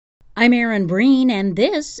I'm Erin Breen, and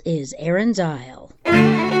this is Erin's Isle.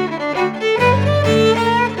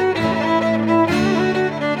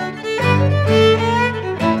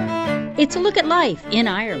 It's a look at life in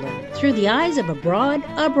Ireland through the eyes of a broad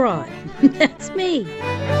abroad. That's me.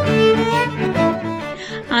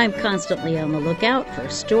 I'm constantly on the lookout for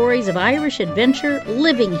stories of Irish adventure,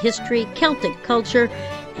 living history, Celtic culture,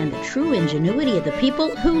 and the true ingenuity of the people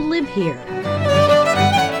who live here.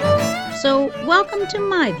 So, welcome to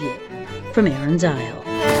my view from Erin's Isle.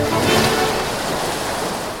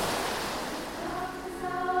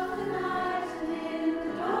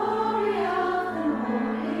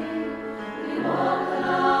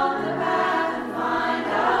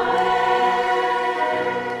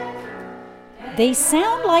 They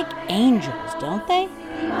sound like angels, don't they?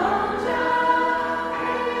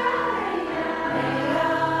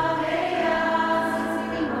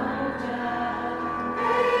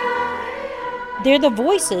 They're the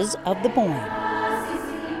voices of the Boyne.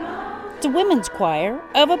 It's a women's choir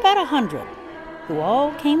of about 100 who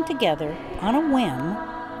all came together on a whim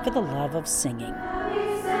for the love of singing.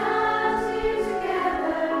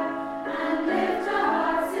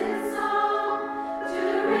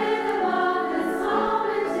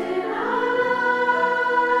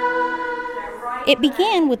 It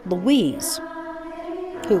began with Louise,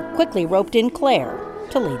 who quickly roped in Claire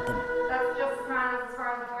to lead them.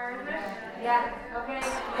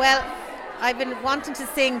 Well, I've been wanting to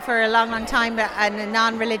sing for a long, long time in a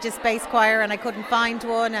non-religious based choir, and I couldn't find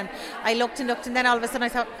one, and I looked, and then all of a sudden I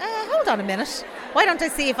thought, hold on a minute, why don't I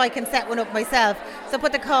see if I can set one up myself? So I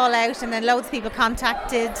put the call out, and then loads of people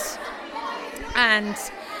contacted, and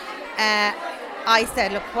I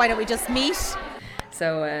said, look, why don't we just meet?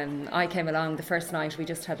 So I came along the first night. We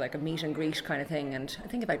just had like a meet and greet kind of thing, and I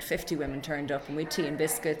think about 50 women turned up, and we had tea and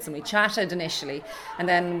biscuits, and we chatted initially, and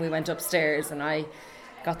then we went upstairs and I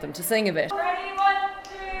got them to sing a bit. Ready, 1,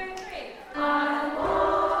 2,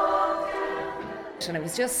 3. And it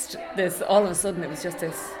was just this, all of a sudden it was just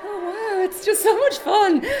this, oh wow, it's just so much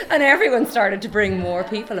fun. And everyone started to bring more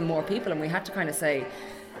people, and we had to kind of say,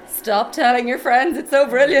 stop telling your friends, it's so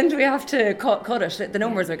brilliant, we have to cut it. The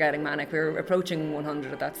numbers were getting manic. We were approaching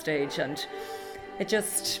 100 at that stage, and it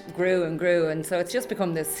just grew and grew, and so it's just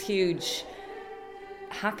become this huge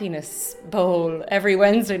happiness bowl every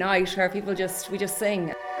Wednesday night where we just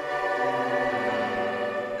sing.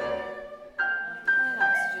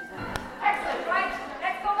 Excellent, right,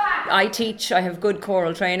 let's go back. I have good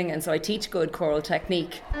choral training, and so I teach good choral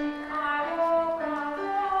technique.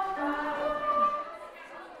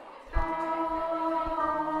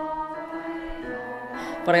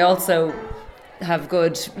 But I also have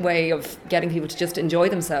good way of getting people to just enjoy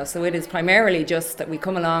themselves. So it is primarily just that we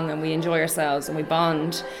come along and we enjoy ourselves and we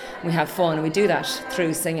bond, and we have fun, and we do that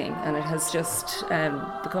through singing. And it has just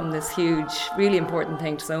become this huge, really important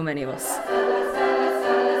thing to so many of us.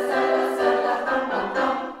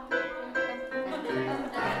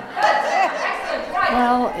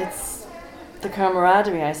 Well, it's the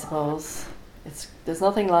camaraderie, I suppose. There's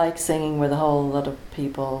nothing like singing with a whole lot of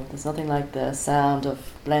people. There's nothing like the sound of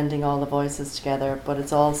blending all the voices together, but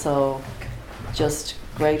it's also just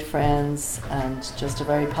great friends and just a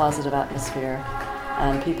very positive atmosphere,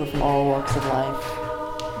 and people from all walks of life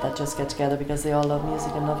that just get together because they all love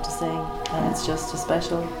music and love to sing, and it's just a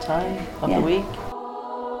special time of the week.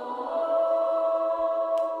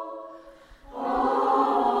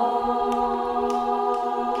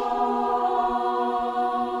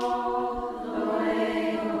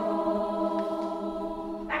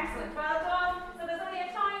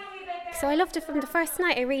 So I loved it from the first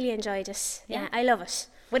night. I really enjoyed it. Yeah, I love it.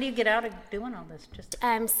 What do you get out of doing all this? Just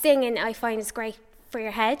singing, I find, is great for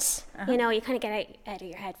your head. You know, you kind of get out of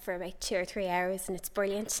your head for about 2 or 3 hours, and it's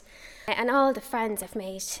brilliant. And all the friends I've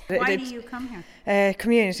made. Why do you come here?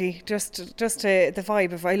 Community, just the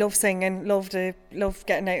vibe of, I love singing, love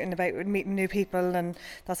getting out and about and meeting new people and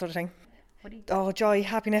that sort of thing. Joy,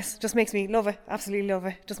 happiness, just makes me love it, absolutely love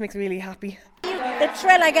it, just makes me really happy. The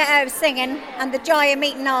thrill I get out of singing and the joy of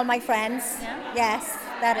meeting all my friends. Yeah? Yes,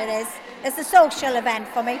 that it is. It's a social event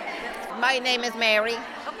for me. My name is Mary.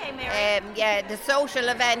 Okay, Mary. The social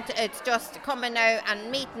event, it's just coming out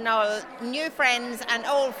and meeting all new friends and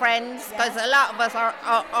old friends, because a lot of us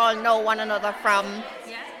all know one another from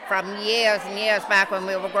years and years back when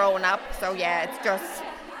we were growing up. So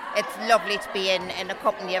it's lovely to be in a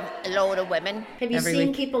company of a load of women. Have you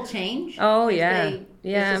seen people change? Oh, yeah.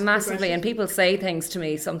 Yeah, massively. And people say things to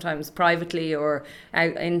me sometimes privately or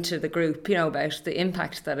out into the group, about the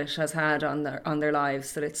impact that it has had on their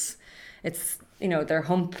lives. That it's their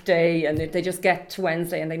hump day, and they just get to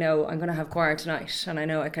Wednesday and they know, I'm going to have choir tonight, and I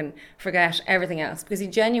know I can forget everything else, because you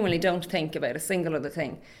genuinely don't think about a single other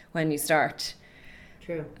thing when you start.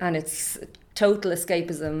 True. And it's total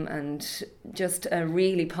escapism and just a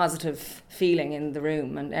really positive feeling in the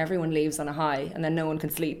room, and everyone leaves on a high, and then no one can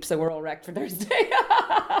sleep, so we're all wrecked for Thursday.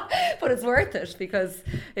 But it's worth it, because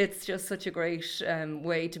it's just such a great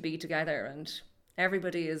way to be together, and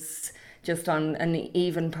everybody is just on an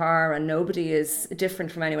even par, and nobody is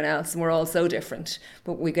different from anyone else, and we're all so different.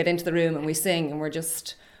 But we get into the room and we sing, and we're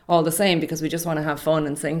just all the same, because we just want to have fun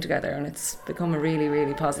and sing together, and it's become a really,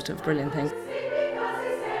 really positive, brilliant thing.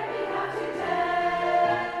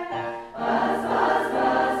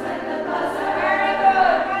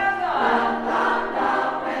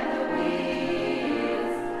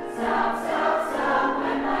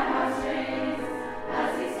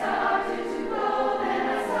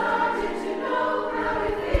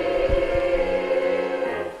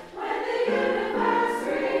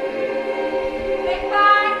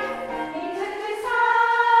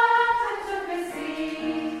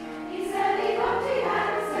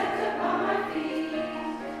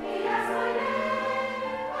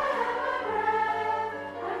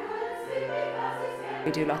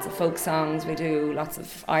 We do lots of folk songs, we do lots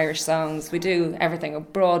of Irish songs, we do everything, a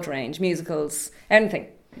broad range, musicals, anything.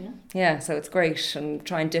 Yeah, so it's great, and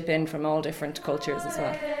try and dip in from all different cultures as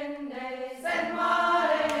well.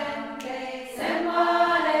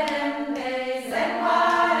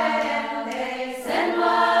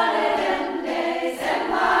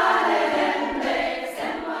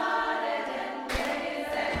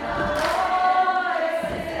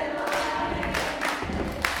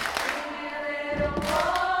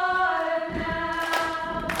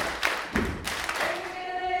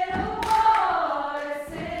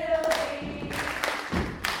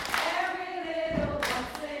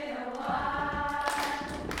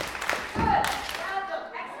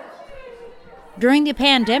 During the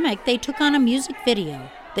pandemic, they took on a music video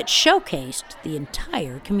that showcased the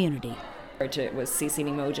entire community. It was CC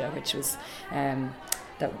Moja, which was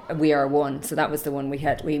that We Are One. So that was the one we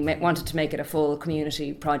had. We wanted to make it a full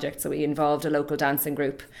community project, so we involved a local dancing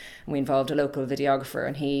group, and we involved a local videographer,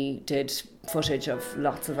 and he did footage of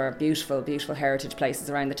lots of our beautiful, beautiful heritage places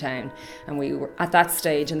around the town. And we were at that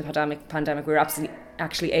stage in the pandemic, we were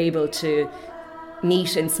actually able to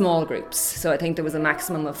meet in small groups. So I think there was a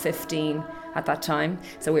maximum of 15 at that time.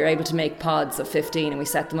 So we were able to make pods of 15, and we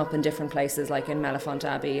set them up in different places, like in Mellifont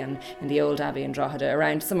Abbey and in the Old Abbey in Drogheda,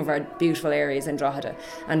 around some of our beautiful areas in Drogheda.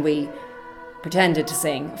 And we pretended to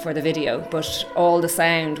sing for the video, but all the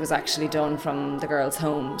sound was actually done from the girls'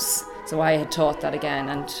 homes. So I had taught that again,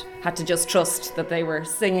 and had to just trust that they were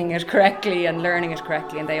singing it correctly and learning it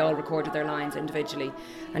correctly, and they all recorded their lines individually,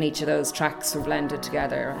 and each of those tracks were blended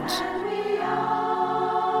together. And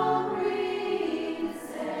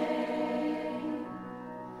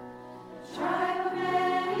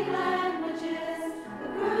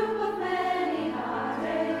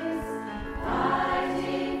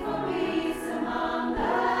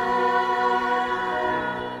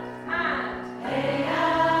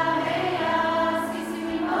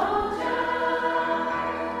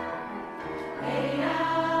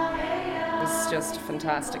just a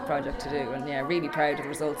fantastic project to do, and yeah, really proud of the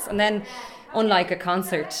results. And then, unlike a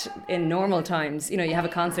concert in normal times, you have a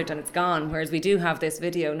concert and it's gone, whereas we do have this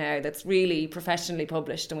video now that's really professionally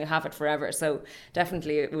published, and we have it forever. So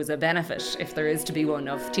definitely it was a benefit, if there is to be one,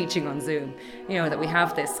 of teaching on Zoom, that we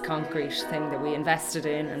have this concrete thing that we invested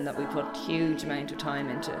in and that we put huge amount of time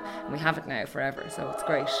into, and we have it now forever, so it's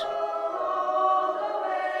great.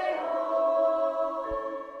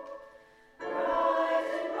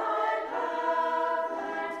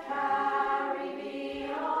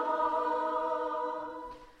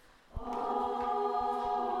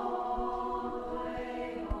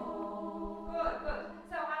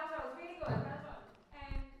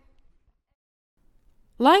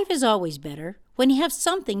 Life is always better when you have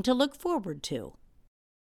something to look forward to.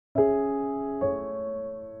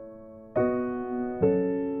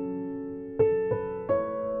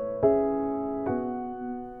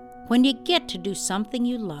 When you get to do something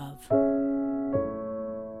you love.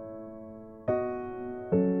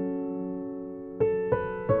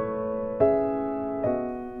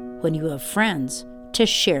 When you have friends to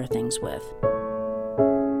share things with.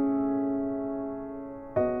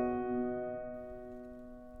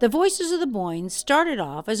 The Voices of the Boyne started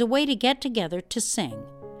off as a way to get together to sing,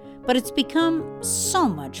 but it's become so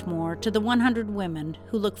much more to the 100 women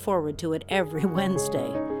who look forward to it every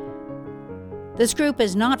Wednesday. This group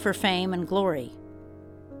is not for fame and glory.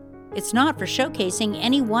 It's not for showcasing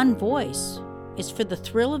any one voice. It's for the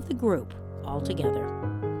thrill of the group all together.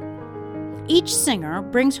 Each singer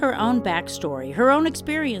brings her own backstory, her own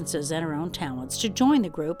experiences, and her own talents to join the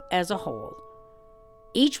group as a whole.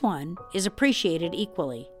 Each one is appreciated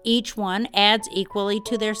equally. Each one adds equally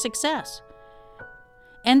to their success.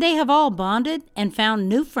 And they have all bonded and found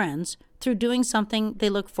new friends through doing something they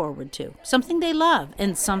look forward to, something they love,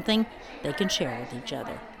 and something they can share with each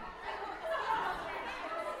other.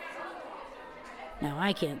 Now,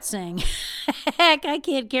 I can't sing. Heck, I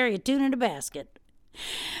can't carry a tune in a basket.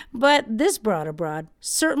 But this Broad Abroad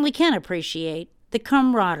certainly can appreciate the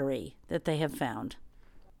camaraderie that they have found.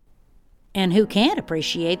 And who can't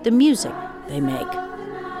appreciate the music they make?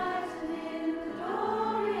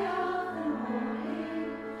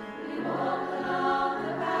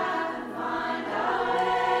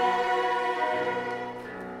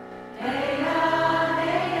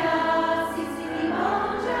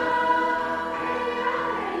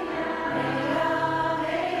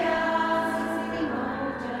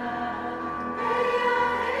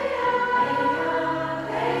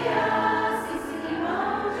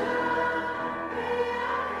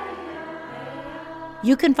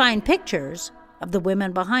 You can find pictures of the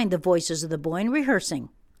women behind the Voices of the Boyne rehearsing,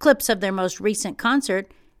 clips of their most recent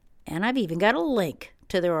concert, and I've even got a link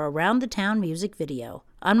to their Around the Town music video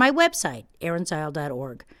on my website,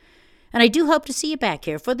 aaronsisle.org. And I do hope to see you back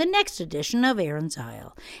here for the next edition of Aaron's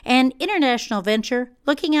Isle, an international venture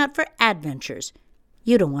looking out for adventures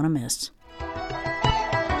you don't want to miss.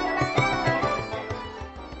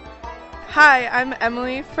 Hi, I'm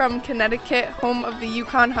Emily from Connecticut, home of the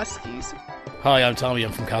Yukon Huskies. Hi, I'm Tommy.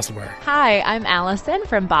 I'm from Castlebar. Hi, I'm Allison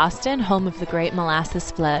from Boston, home of the Great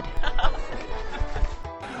Molasses Flood.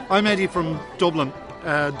 I'm Eddie from Dublin.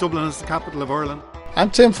 Dublin is the capital of Ireland.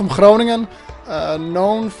 I'm Tim from Groningen,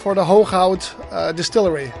 known for the Hooghout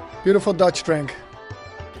Distillery. Beautiful Dutch drink.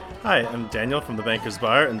 Hi, I'm Daniel from the Bankers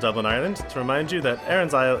Bar in Dublin, Ireland, to remind you that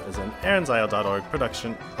Aaron's Isle is an aaronsisle.org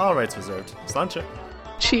production, all rights reserved. Sláinte.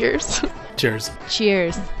 Cheers. Cheers.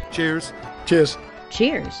 Cheers. Cheers. Cheers.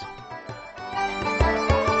 Cheers.